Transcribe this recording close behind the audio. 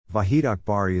Vahid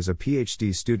Akbari is a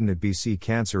PhD student at BC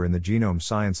Cancer in the Genome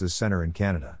Sciences Centre in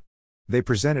Canada. They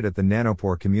presented at the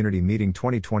Nanopore Community Meeting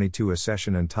 2022 a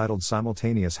session entitled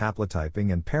Simultaneous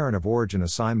Haplotyping and Parent of Origin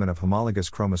Assignment of Homologous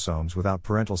Chromosomes Without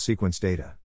Parental Sequence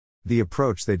Data. The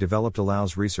approach they developed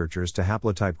allows researchers to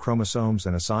haplotype chromosomes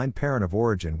and assign parent of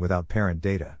origin without parent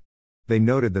data. They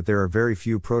noted that there are very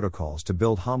few protocols to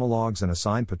build homologs and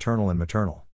assign paternal and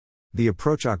maternal. The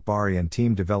approach Akbari and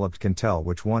team developed can tell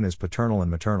which one is paternal and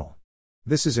maternal.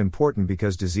 This is important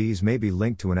because disease may be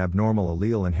linked to an abnormal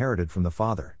allele inherited from the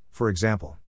father, for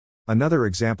example. Another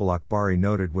example Akbari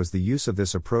noted was the use of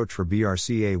this approach for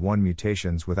BRCA1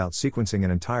 mutations without sequencing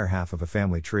an entire half of a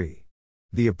family tree.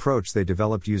 The approach they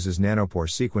developed uses nanopore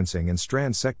sequencing and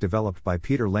Strand-seq developed by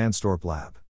Peter Landstorp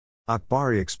Lab.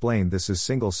 Akbari explained this is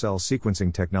single-cell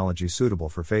sequencing technology suitable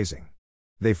for phasing.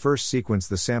 They first sequence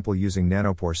the sample using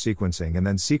nanopore sequencing and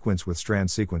then sequence with strand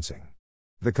sequencing.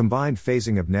 The combined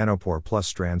phasing of nanopore plus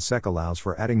Strand-seq allows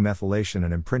for adding methylation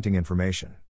and imprinting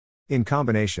information. In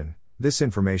combination, this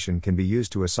information can be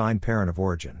used to assign parent of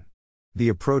origin. The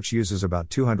approach uses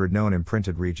about 200 known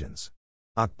imprinted regions.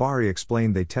 Akbari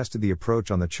explained they tested the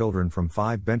approach on the children from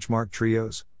 5 benchmark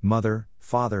trios, mother,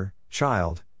 father,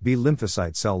 child, B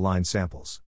lymphocyte cell line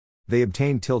samples. They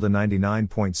obtained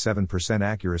 ~99.7%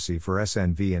 accuracy for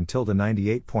SNV and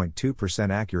 ~98.2%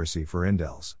 accuracy for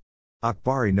indels.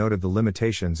 Akbari noted the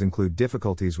limitations include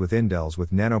difficulties with indels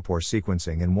with nanopore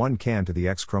sequencing and 1 can to the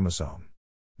X chromosome.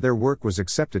 Their work was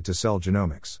accepted to Cell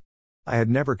Genomics. I had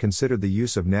never considered the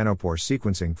use of nanopore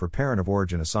sequencing for parent of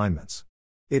origin assignments.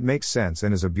 It makes sense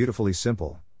and is a beautifully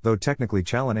simple, though technically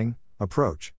challenging,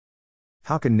 approach.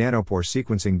 How can nanopore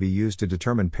sequencing be used to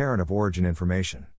determine parent of origin information?